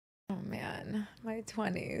alone my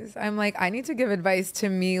 20s. I'm like, I need to give advice to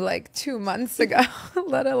me like 2 months ago,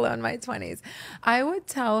 let alone my 20s. I would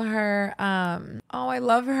tell her, oh, I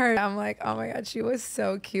love her. I'm like, oh my God, she was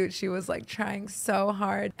so cute. She was like trying so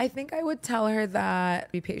hard. I think I would tell her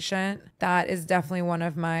that be patient. That is definitely one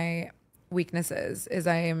of my weaknesses is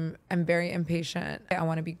I'm very impatient. I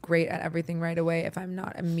want to be great at everything right away. If I'm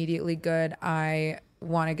not immediately good, I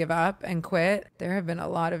want to give up and quit. There have been a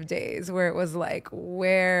lot of days where it was like,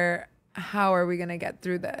 how are we going to get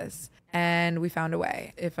through this? And we found a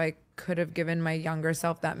way. If I could have given my younger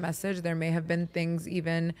self that message, there may have been things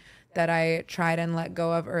even that I tried and let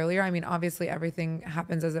go of earlier. I mean, obviously everything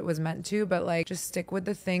happens as it was meant to, but like just stick with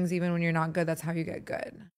the things even when you're not good. That's how you get good.